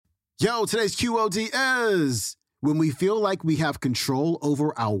Yo, today's QOD is when we feel like we have control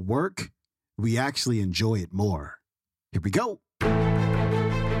over our work, we actually enjoy it more. Here we go.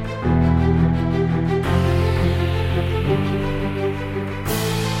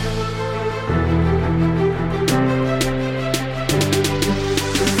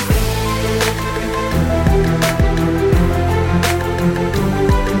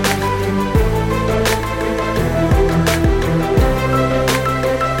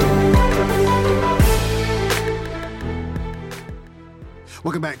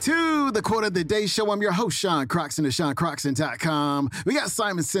 Welcome back to the Quote of the Day Show. I'm your host, Sean Croxton of SeanCroxton.com. We got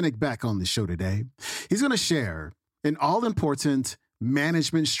Simon Sinek back on the show today. He's going to share an all-important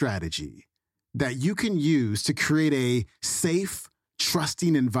management strategy that you can use to create a safe,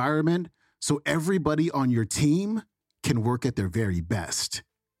 trusting environment so everybody on your team can work at their very best.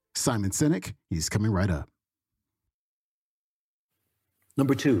 Simon Sinek, he's coming right up.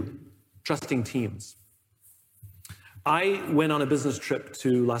 Number 2, trusting teams. I went on a business trip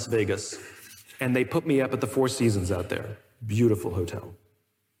to Las Vegas, and they put me up at the Four Seasons out there. Beautiful hotel.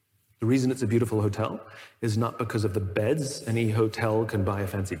 The reason it's a beautiful hotel is not because of the beds. Any hotel can buy a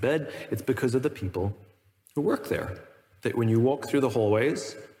fancy bed. It's because of the people who work there. That when you walk through the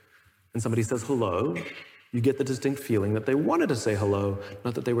hallways and somebody says hello, you get the distinct feeling that they wanted to say hello,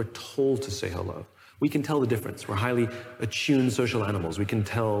 not that they were told to say hello. We can tell the difference. We're highly attuned social animals. We can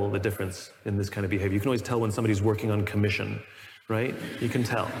tell the difference in this kind of behavior. You can always tell when somebody's working on commission, right? You can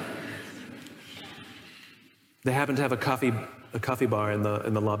tell. They happen to have a coffee bar in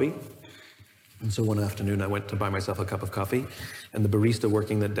the lobby. And so one afternoon I went to buy myself a cup of coffee, and the barista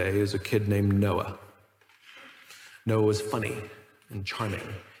working that day is a kid named Noah. Noah was funny and charming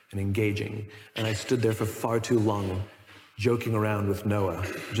and engaging, and I stood there for far too long joking around with Noah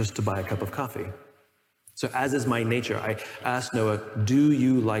just to buy a cup of coffee. So as is my nature, I asked Noah, do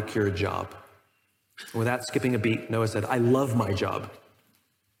you like your job? And without skipping a beat, Noah said, I love my job.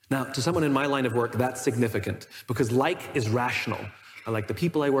 Now, to someone in my line of work, that's significant because like is rational. I like the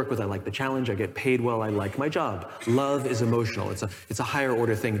people I work with, I like the challenge, I get paid well, I like my job. Love is emotional, it's a higher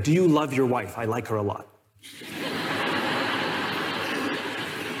order thing. Do you love your wife? I like her a lot.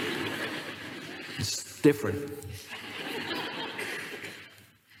 It's different.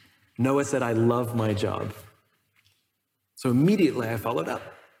 Noah said, I love my job. So immediately I followed up.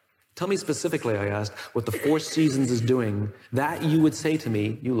 Tell me specifically, I asked, what the Four Seasons is doing that you would say to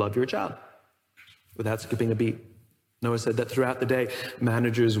me, you love your job, without skipping a beat. Noah said that throughout the day,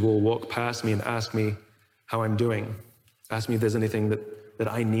 managers will walk past me and ask me how I'm doing, ask me if there's anything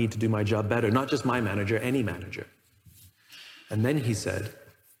that I need to do my job better, not just my manager, any manager. And then he said,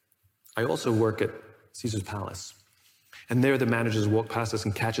 I also work at Caesar's Palace. And there the managers walk past us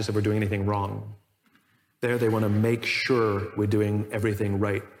and catch us if we're doing anything wrong. There they want to make sure we're doing everything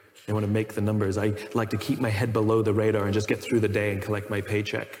right. They want to make the numbers. I like to keep my head below the radar and just get through the day and collect my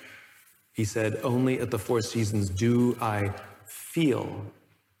paycheck. He said, only at the Four Seasons do I feel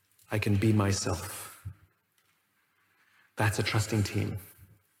I can be myself. That's a trusting team.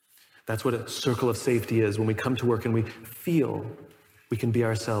 That's what a circle of safety is. When we come to work and we feel we can be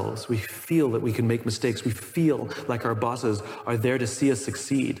ourselves. We feel that we can make mistakes. We feel like our bosses are there to see us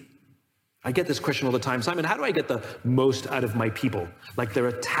succeed. I get this question all the time. Simon, how do I get the most out of my people? Like they're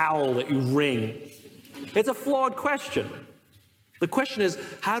a towel that you wring. It's a flawed question. The question is,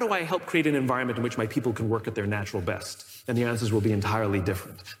 how do I help create an environment in which my people can work at their natural best? And the answers will be entirely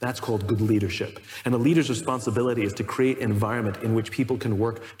different. That's called good leadership. And a leader's responsibility is to create an environment in which people can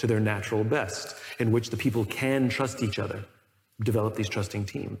work to their natural best, in which the people can trust each other. Develop these trusting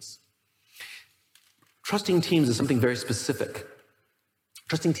teams. Trusting teams is something very specific.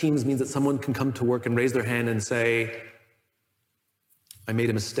 Trusting teams means that someone can come to work and raise their hand and say, I made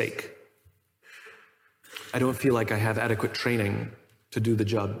a mistake. I don't feel like I have adequate training to do the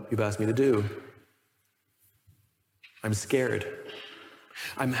job you've asked me to do. I'm scared.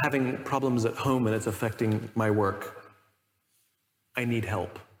 I'm having problems at home and it's affecting my work. I need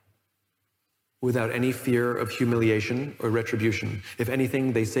help. Without any fear of humiliation or retribution. If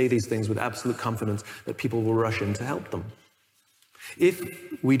anything, they say these things with absolute confidence that people will rush in to help them.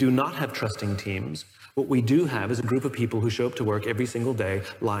 If we do not have trusting teams, what we do have is a group of people who show up to work every single day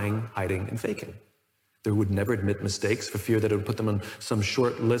lying, hiding, and faking. They would never admit mistakes for fear that it would put them on some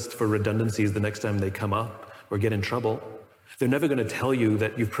short list for redundancies the next time they come up or get in trouble. They're never going to tell you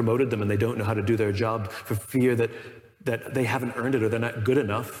that you've promoted them and they don't know how to do their job for fear that they haven't earned it or they're not good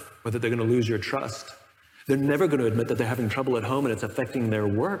enough or that they're going to lose your trust. They're never going to admit that they're having trouble at home and it's affecting their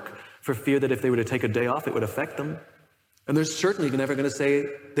work for fear that if they were to take a day off, it would affect them. And they're certainly never going to say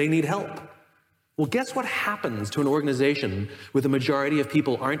they need help. Well, guess what happens to an organization where the majority of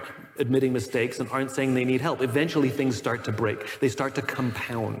people aren't admitting mistakes and aren't saying they need help. Eventually, things start to break. They start to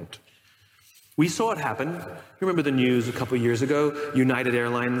compound. We saw it happen. You remember the news a couple of years ago? United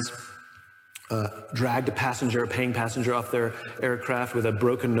Airlines dragged a paying passenger off their aircraft with a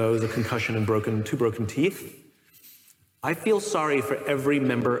broken nose, a concussion, and two broken teeth. I feel sorry for every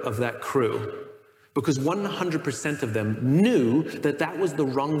member of that crew because 100% of them knew that that was the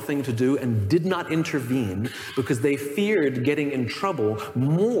wrong thing to do and did not intervene because they feared getting in trouble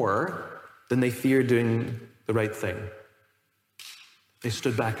more than they feared doing the right thing. They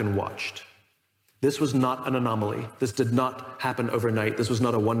stood back and watched. This was not an anomaly. This did not happen overnight. This was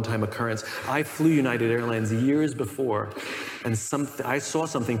not a one-time occurrence. I flew United Airlines years before, and I saw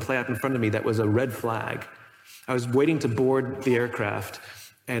something play out in front of me that was a red flag. I was waiting to board the aircraft,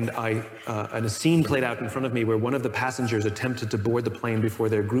 and a scene played out in front of me where one of the passengers attempted to board the plane before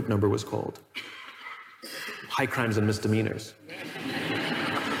their group number was called. High crimes and misdemeanors.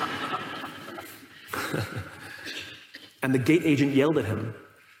 And the gate agent yelled at him,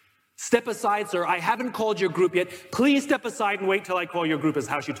 "Step aside, sir. I haven't called your group yet. Please step aside and wait till I call your group," is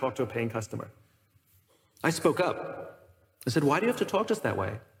how she talked to a paying customer. I spoke up. I said, "Why do you have to talk to us that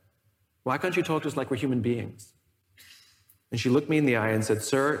way? Why can't you talk to us like we're human beings?" And she looked me in the eye and said,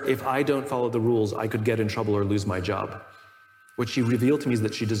 "Sir, if I don't follow the rules, I could get in trouble or lose my job." What she revealed to me is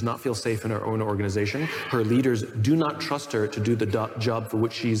that she does not feel safe in her own organization. Her leaders do not trust her to do the job for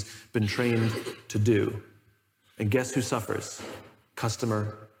which she's been trained to do. And guess who suffers?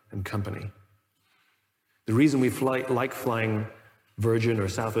 Customer and company. The reason we like flying Virgin or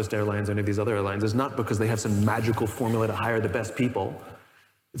Southwest Airlines or any of these other airlines is not because they have some magical formula to hire the best people.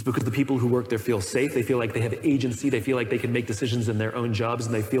 It's because the people who work there feel safe, they feel like they have agency, they feel like they can make decisions in their own jobs,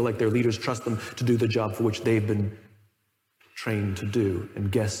 and they feel like their leaders trust them to do the job for which they've been trained to do.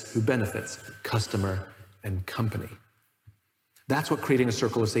 And guess who benefits? Customer and company. That's what creating a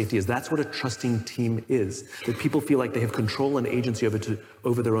circle of safety is. That's what a trusting team is, that people feel like they have control and agency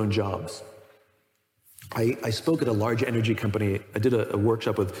over their own jobs. I spoke at a large energy company. I did a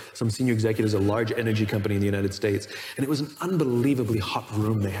workshop with some senior executives, a large energy company in the United States, and it was an unbelievably hot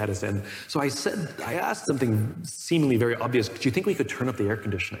room they had us in. So I asked something seemingly very obvious: "Do you think we could turn up the air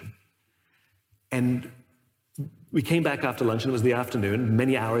conditioning?" And we came back after lunch, and it was the afternoon,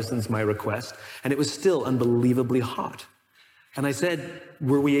 many hours since my request, and it was still unbelievably hot. And I said,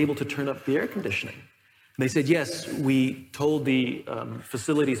 "Were we able to turn up the air conditioning?" And they said, "Yes, we told the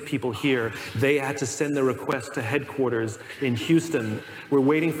facilities people here they had to send the request to headquarters in Houston. We're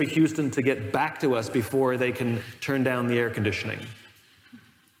waiting for Houston to get back to us before they can turn down the air conditioning."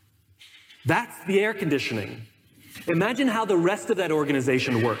 That's the air conditioning. Imagine how the rest of that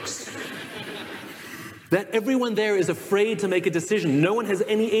organization works. That everyone there is afraid to make a decision. No one has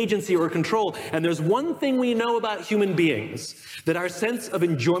any agency or control. And there's one thing we know about human beings, that our sense of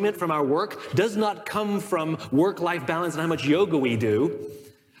enjoyment from our work does not come from work-life balance and how much yoga we do.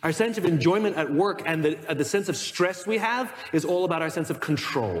 Our sense of enjoyment at work and the sense of stress we have is all about our sense of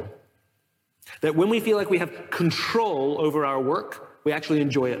control. That when we feel like we have control over our work, we actually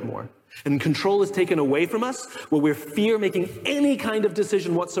enjoy it more. And control is taken away from us, where we fear making any kind of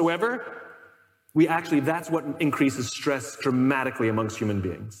decision whatsoever. That's what increases stress dramatically amongst human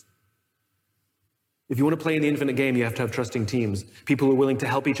beings. If you want to play in the infinite game, you have to have trusting teams. People who are willing to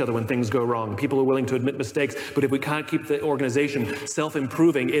help each other when things go wrong. People who are willing to admit mistakes. But if we can't keep the organization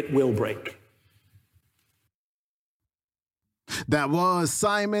self-improving, it will break. That was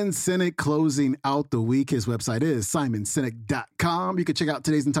Simon Sinek closing out the week. His website is simonsinek.com. You can check out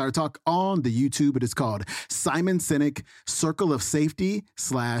today's entire talk on the YouTube. It is called Simon Sinek Circle of Safety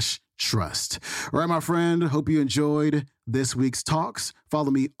 /Trust. All right, my friend, hope you enjoyed this week's talks.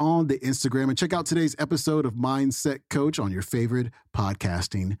 Follow me on the Instagram and check out today's episode of Mindset Coach on your favorite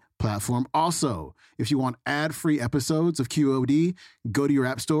podcasting platform. Also, if you want ad-free episodes of QOD, go to your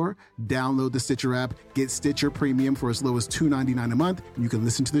app store, download the Stitcher app, get Stitcher Premium for as low as $2.99 a month. You can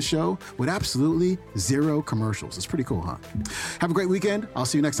listen to the show with absolutely zero commercials. It's pretty cool, huh? Have a great weekend. I'll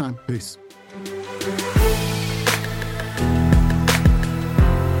see you next time. Peace.